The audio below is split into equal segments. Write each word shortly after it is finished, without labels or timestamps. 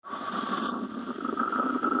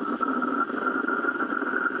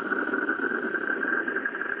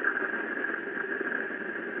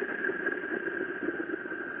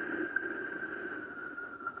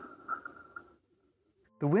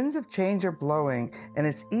The winds of change are blowing, and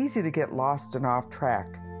it's easy to get lost and off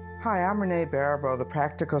track. Hi, I'm Renee Baribeau, the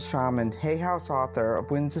Practical Shaman, Hay House author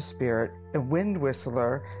of Winds of Spirit, a Wind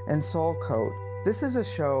Whistler, and Soul Coat. This is a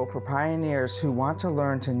show for pioneers who want to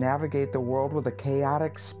learn to navigate the world with a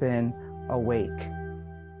chaotic spin awake.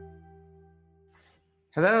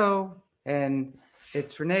 Hello, and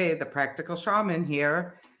it's Renee, the Practical Shaman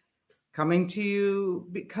here, coming to you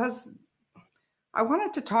because I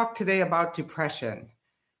wanted to talk today about depression.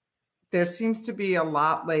 There seems to be a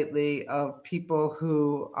lot lately of people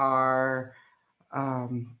who are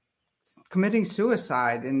committing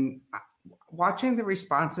suicide, and watching the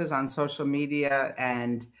responses on social media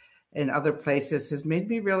and in other places has made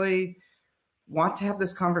me really want to have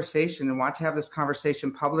this conversation and want to have this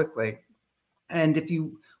conversation publicly. And if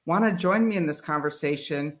you want to join me in this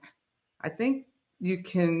conversation, I think you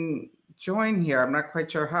can join here. I'm not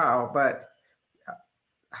quite sure how, but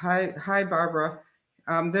hi, Barbara.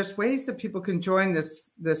 There's ways that people can join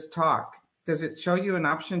this talk. Does it show you an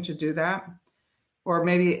option to do that? Or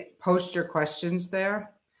maybe post your questions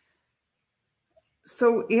there?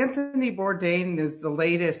 So Anthony Bourdain is the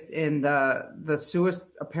latest in the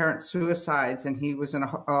apparent suicides, and he was in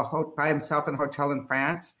by himself in a hotel in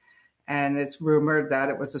France. And it's rumored that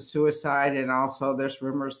it was a suicide, and also there's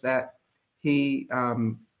rumors that he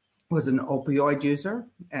was an opioid user.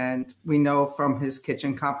 And we know from his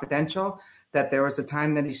Kitchen Confidential that there was a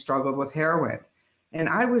time that he struggled with heroin. And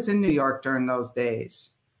I was in New York during those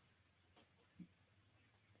days.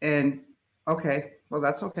 And okay, well,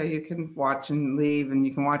 that's okay. You can watch and leave, and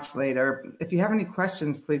you can watch later. If you have any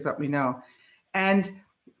questions, please let me know. And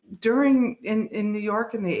in New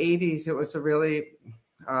York in the 80s, it was a really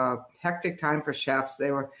hectic time for chefs.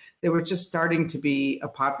 They were just starting to be a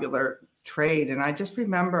popular trade. And I just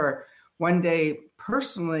remember one day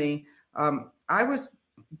personally, I was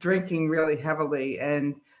drinking really heavily,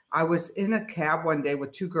 and I was in a cab one day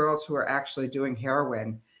with two girls who were actually doing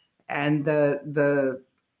heroin. And the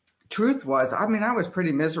truth was, I was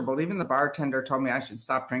pretty miserable. Even the bartender told me I should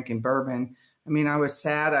stop drinking bourbon. I was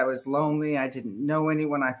sad. I was lonely. I didn't know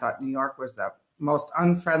anyone. I thought New York was the most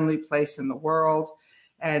unfriendly place in the world.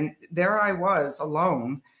 And there I was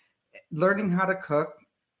alone, learning how to cook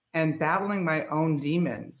and battling my own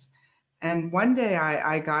demons. And one day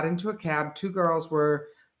I got into a cab. Two girls were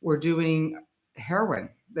doing heroin.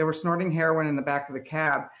 They were snorting heroin in the back of the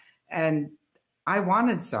cab, and I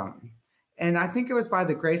wanted some. And I think it was by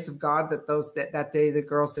the grace of God that that day the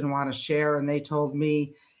girls didn't want to share, and they told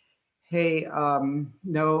me, "Hey,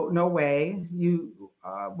 no way.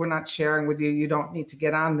 We're not sharing with you. You don't need to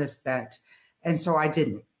get on this bet." And so I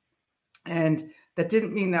didn't. And that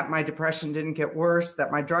didn't mean that my depression didn't get worse,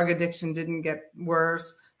 that my drug addiction didn't get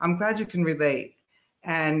worse. I'm glad you can relate.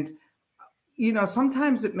 And,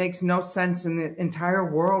 sometimes it makes no sense in the entire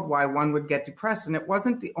world why one would get depressed. And it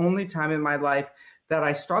wasn't the only time in my life that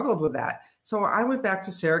I struggled with that. So I went back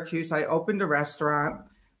to Syracuse. I opened a restaurant.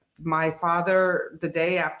 My father, the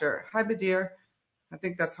day after, hi, Badir. I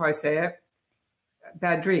think that's how I say it.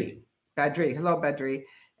 Badri. Hello, Badri.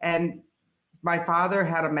 And my father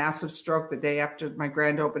had a massive stroke the day after my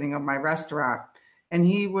grand opening of my restaurant. And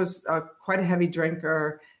he was quite a heavy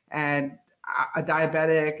drinker and a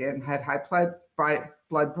diabetic and had high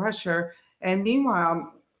blood pressure. And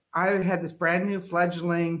meanwhile, I had this brand new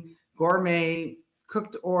fledgling gourmet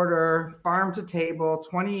cooked order, farm to table,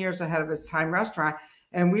 20 years ahead of its time restaurant.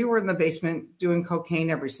 And we were in the basement doing cocaine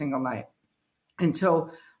every single night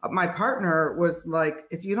until my partner was like,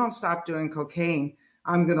 if you don't stop doing cocaine,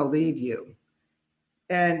 I'm going to leave you.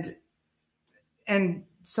 And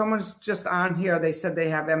someone's just on here, they said they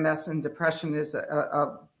have MS, and depression is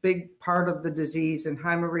a big part of the disease. And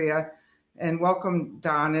hi, Maria, and welcome,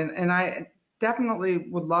 Don. And I definitely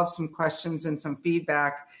would love some questions and some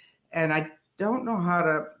feedback. And I don't know how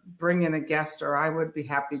to bring in a guest, or I would be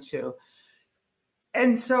happy to.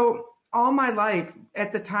 And so all my life,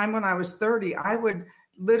 at the time when I was 30, I would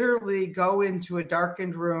literally go into a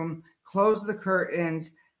darkened room, close the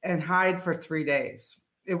curtains, and hide for 3 days.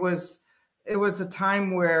 It was a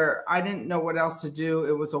time where I didn't know what else to do.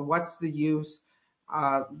 It was a what's the use?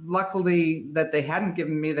 Luckily that they hadn't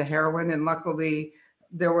given me the heroin, and luckily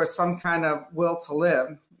there was some kind of will to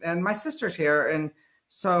live. And my sister's here, and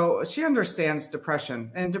so she understands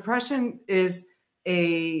depression. And depression is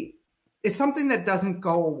something that doesn't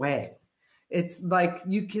go away. It's like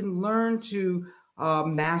you can learn to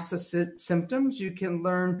mask the symptoms. You can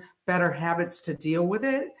learn better habits to deal with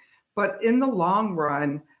it. But in the long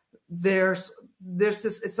run, there's this,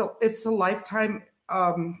 it's a lifetime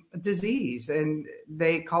disease, and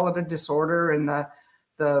they call it a disorder. And the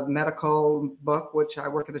the medical book, which I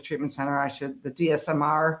work at a treatment center. The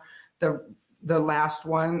DSMR, the last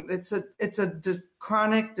one. It's a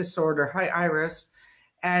chronic disorder. Hi, Iris.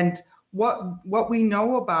 And what we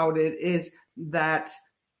know about it is that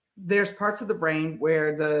there's parts of the brain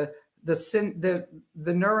where the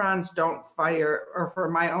neurons don't fire, or for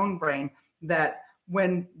my own brain, that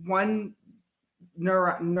when one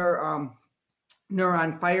neuron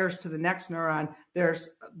fires to the next neuron, there's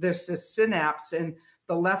this synapse, and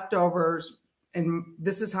the leftovers, and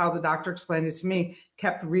this is how the doctor explained it to me,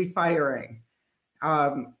 kept refiring.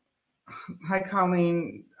 Hi,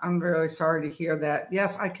 Colleen. I'm really sorry to hear that.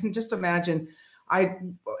 Yes, I can just imagine.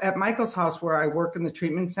 At Michael's house, where I work in the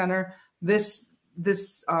treatment center, this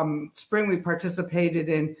spring we participated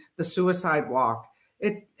in the suicide walk.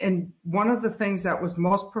 And one of the things that was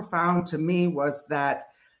most profound to me was that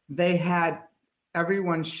they had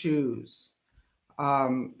everyone's shoes.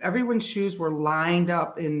 Everyone's shoes were lined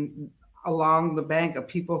up along the bank of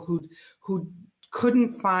people who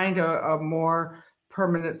couldn't find a more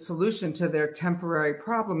permanent solution to their temporary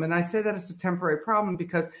problem. And I say that it's a temporary problem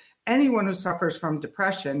because anyone who suffers from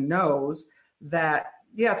depression knows that,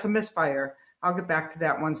 yeah, it's a misfire. I'll get back to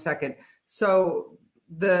that one second. So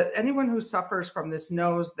anyone who suffers from this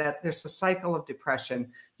knows that there's a cycle of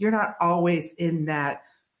depression. You're not always in that,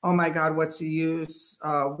 oh my God, what's the use?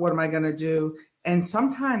 What am I going to do? And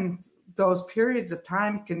sometimes those periods of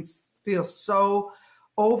time can feel so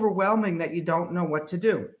overwhelming that you don't know what to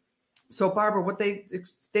do. So Barbara, what they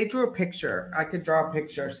drew a picture. I could draw a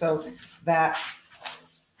picture so that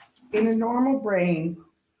in a normal brain,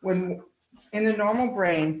 when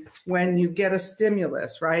you get a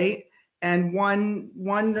stimulus, right, and one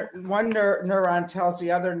neuron tells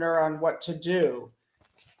the other neuron what to do,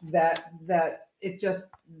 that it just,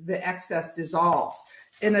 the excess dissolves.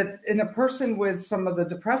 In a person with some of the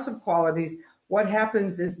depressive qualities, what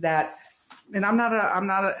happens is that, and I'm not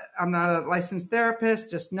a licensed therapist,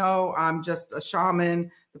 just know I'm just a shaman,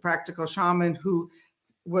 the practical shaman who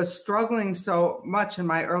was struggling so much in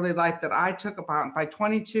my early life that I took about, by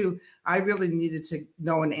 22, I really needed to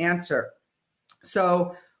know an answer.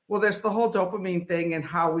 So, well, there's the whole dopamine thing and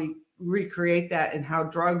how we recreate that, and how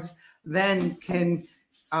drugs then can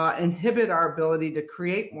inhibit our ability to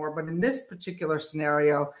create more. But in this particular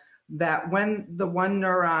scenario, that when the one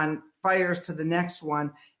neuron fires to the next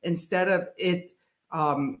one, instead of it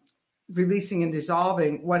releasing and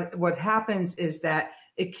dissolving, what happens is that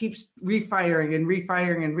it keeps refiring and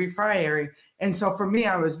refiring and refiring. And so for me,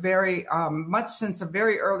 I was very much since a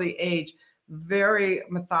very early age, very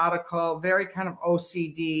methodical, very kind of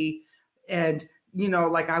OCD. And,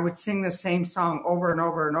 like I would sing the same song over and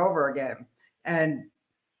over and over again. And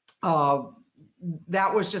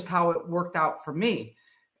that was just how it worked out for me.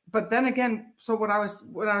 But then again, so what I was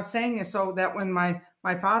saying is, so that when my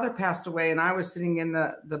father passed away and I was sitting in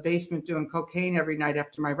the basement doing cocaine every night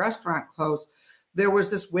after my restaurant closed, there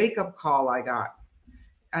was this wake up call I got.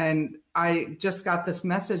 And I just got this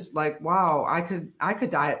message like, wow, I could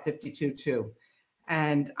die at 52 too.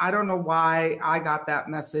 And I don't know why I got that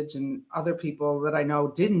message and other people that I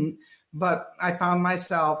know didn't, but I found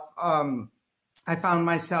myself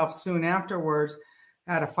soon afterwards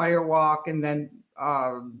at a fire walk, and then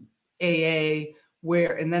AA,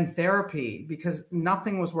 and then therapy, because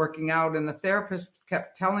nothing was working out. And the therapist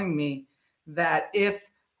kept telling me that if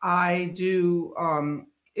I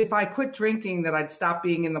quit drinking, that I'd stop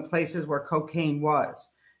being in the places where cocaine was.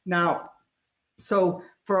 Now, so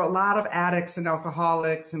for a lot of addicts and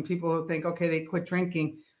alcoholics and people who think, okay, they quit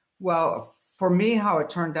drinking. Well, for me, how it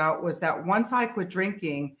turned out was that once I quit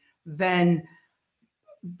drinking, then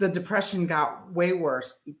the depression got way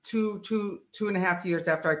worse. Two and a half years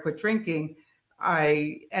after I quit drinking,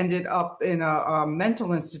 I ended up in a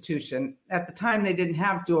mental institution. At the time, they didn't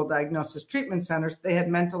have dual diagnosis treatment centers. They had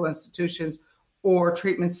mental institutions or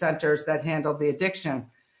treatment centers that handled the addiction.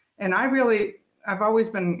 And I've always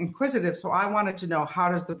been inquisitive. So I wanted to know, how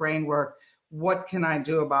does the brain work? What can I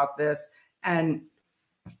do about this? And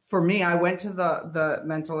for me, I went to the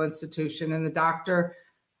mental institution, and the doctor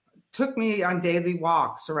took me on daily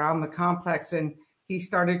walks around the complex, and he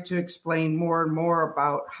started to explain more and more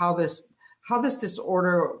about how this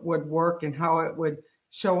disorder would work and how it would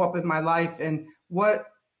show up in my life, and what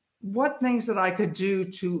things that I could do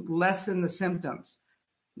to lessen the symptoms.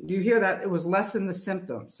 You hear that? It was lessen the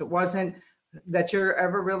symptoms. It wasn't that you're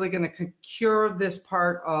ever really going to cure this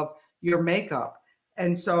part of your makeup.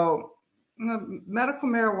 And so medical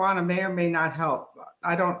marijuana may or may not help.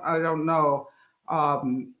 I don't know.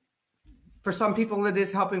 For some people it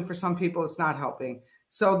is helping, for some people it's not helping.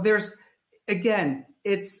 So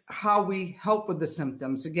it's how we help with the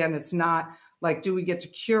symptoms. Again, it's not like, do we get to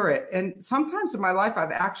cure it? And sometimes in my life,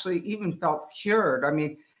 I've actually even felt cured. I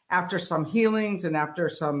mean, after some healings and after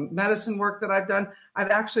some medicine work that I've done,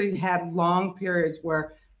 I've actually had long periods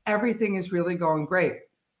where everything is really going great.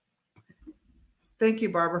 Thank you,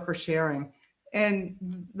 Barbara, for sharing. And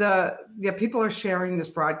people are sharing this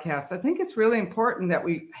broadcast. I think it's really important that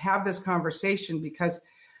we have this conversation, because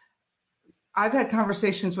I've had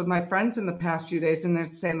conversations with my friends in the past few days, and they're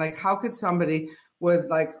saying, like, how could somebody with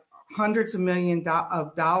like hundreds of millions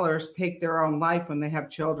of dollars take their own life when they have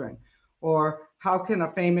children? Or how can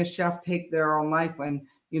a famous chef take their own life when,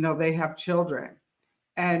 they have children?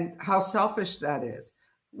 And how selfish that is.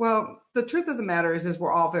 Well, the truth of the matter is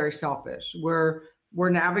we're all very selfish. We're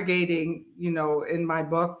navigating, in my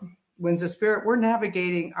book, Winds of Spirit, we're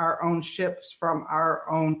navigating our own ships from our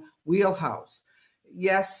own wheelhouse.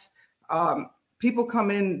 Yes, people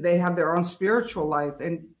come in, they have their own spiritual life,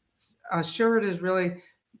 and sure, it is really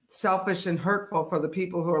selfish and hurtful for the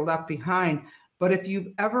people who are left behind. But if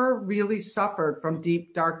you've ever really suffered from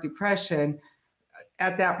deep, dark depression,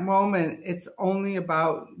 at that moment, it's only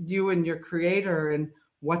about you and your creator, and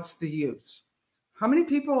what's the use? How many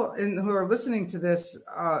people who are listening to this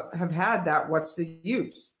have had that? What's the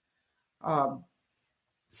use? I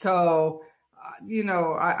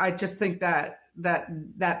just think that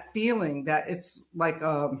feeling that it's like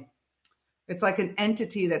an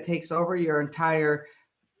entity that takes over your entire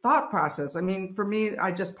thought process. I mean, for me,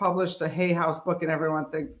 I just published a Hay House book, and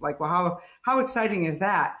everyone thinks like, well, how exciting is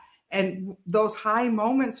that? And those high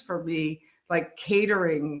moments for me, like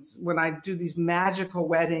caterings, when I do these magical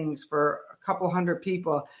weddings for a couple hundred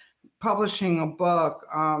people, publishing a book,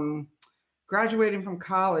 graduating from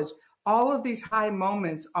college, all of these high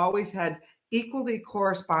moments always had equally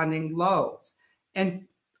corresponding lows. And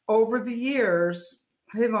over the years,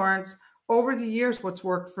 hey, Lawrence, over the years, what's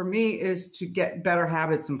worked for me is to get better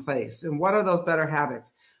habits in place. And what are those better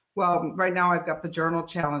habits? Well, right now I've got the journal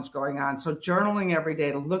challenge going on. So journaling every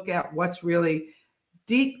day to look at what's really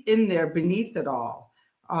deep in there beneath it all.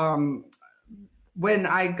 When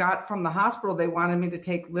I got from the hospital, they wanted me to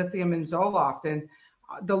take lithium and Zoloft. And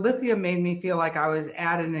the lithium made me feel like I was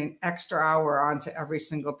adding an extra hour onto every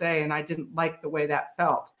single day. And I didn't like the way that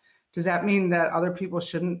felt. Does that mean that other people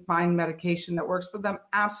shouldn't find medication that works for them?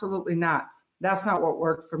 Absolutely not. That's not what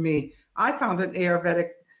worked for me. I found an Ayurvedic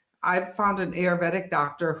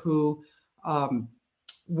doctor who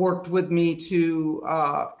worked with me to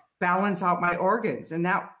balance out my organs. And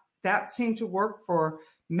that seemed to work for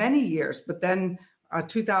many years. But then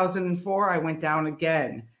 2004, I went down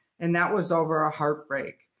again. And that was over a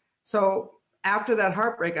heartbreak. So after that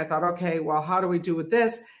heartbreak, I thought, okay, well, how do we do with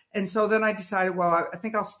this? And so then I decided, well, I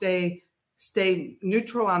think I'll stay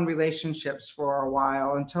neutral on relationships for a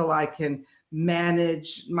while until I can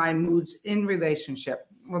manage my moods in relationship.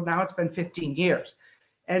 Well, now it's been 15 years.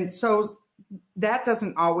 And so that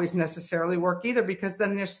doesn't always necessarily work either, because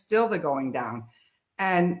then there's still the going down.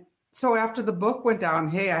 And so after the book went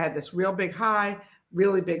down, hey, I had this real big high,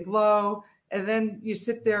 really big low. And then you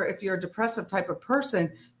sit there, if you're a depressive type of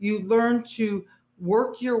person, you learn to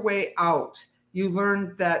work your way out. You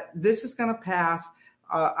learn that this is going to pass.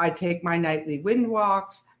 I take my nightly wind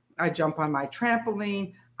walks. I jump on my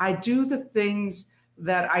trampoline. I do the things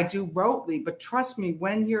that I do rotely. But trust me,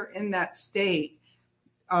 when you're in that state,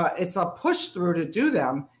 it's a push through to do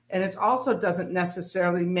them. And it also doesn't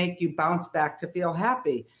necessarily make you bounce back to feel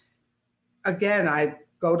happy. Again, I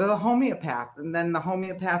go to the homeopath, and then the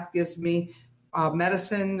homeopath gives me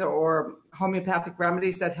medicine or homeopathic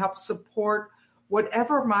remedies that help support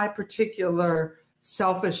whatever my particular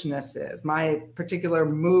selfishness is, my particular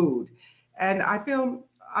mood. And I feel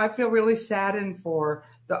really saddened for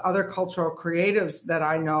the other cultural creatives that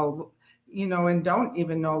I know, and don't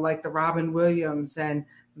even know, like the Robin Williams and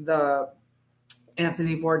the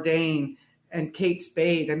Anthony Bourdain and Kate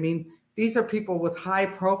Spade. I mean, these are people with high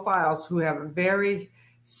profiles who have a very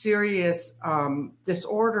serious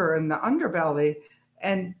disorder in the underbelly.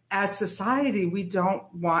 And as society, we don't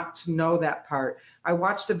want to know that part. I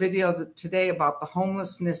watched a video today about the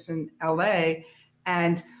homelessness in LA,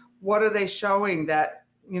 and what are they showing? That,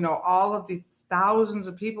 all of the thousands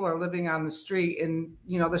of people are living on the street, and,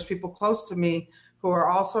 there's people close to me who are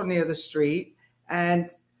also near the street. And,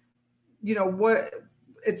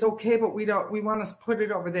 it's okay, but we want to put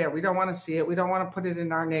it over there. We don't want to see it. We don't want to put it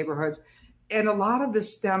in our neighborhoods. And a lot of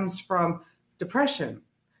this stems from depression,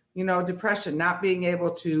 not being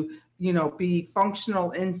able to, be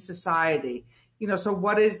functional in society. So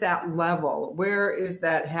what is that level? Where is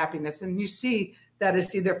that happiness? And you see that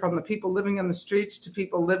it's either from the people living on the streets to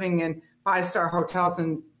people living in 5-star hotels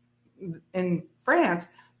in France,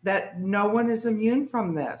 that no one is immune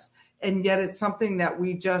from this. And yet it's something that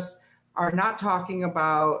we just are not talking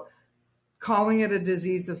about, calling it a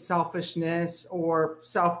disease of selfishness or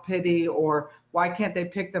self-pity, or why can't they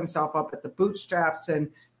pick themselves up at the bootstraps and,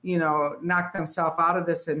 knock themselves out of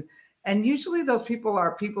this. And usually those people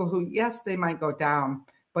are people who, yes, they might go down,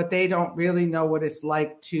 but they don't really know what it's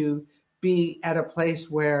like to be at a place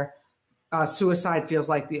where suicide feels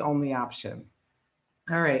like the only option.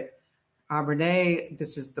 All right. Renee,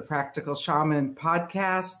 this is the Practical Shaman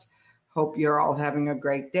podcast. Hope you're all having a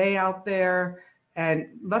great day out there. And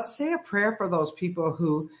let's say a prayer for those people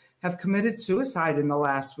who have committed suicide in the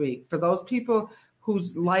last week, for those people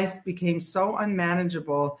whose life became so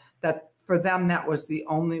unmanageable that for them that was the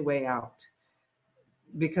only way out.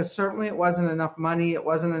 Because certainly it wasn't enough money, it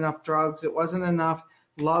wasn't enough drugs, it wasn't enough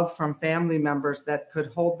love from family members that could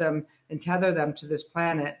hold them and tether them to this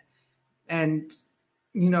planet. And,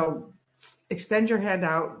 extend your hand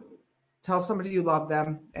out, tell somebody you love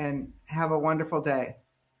them, and have a wonderful day.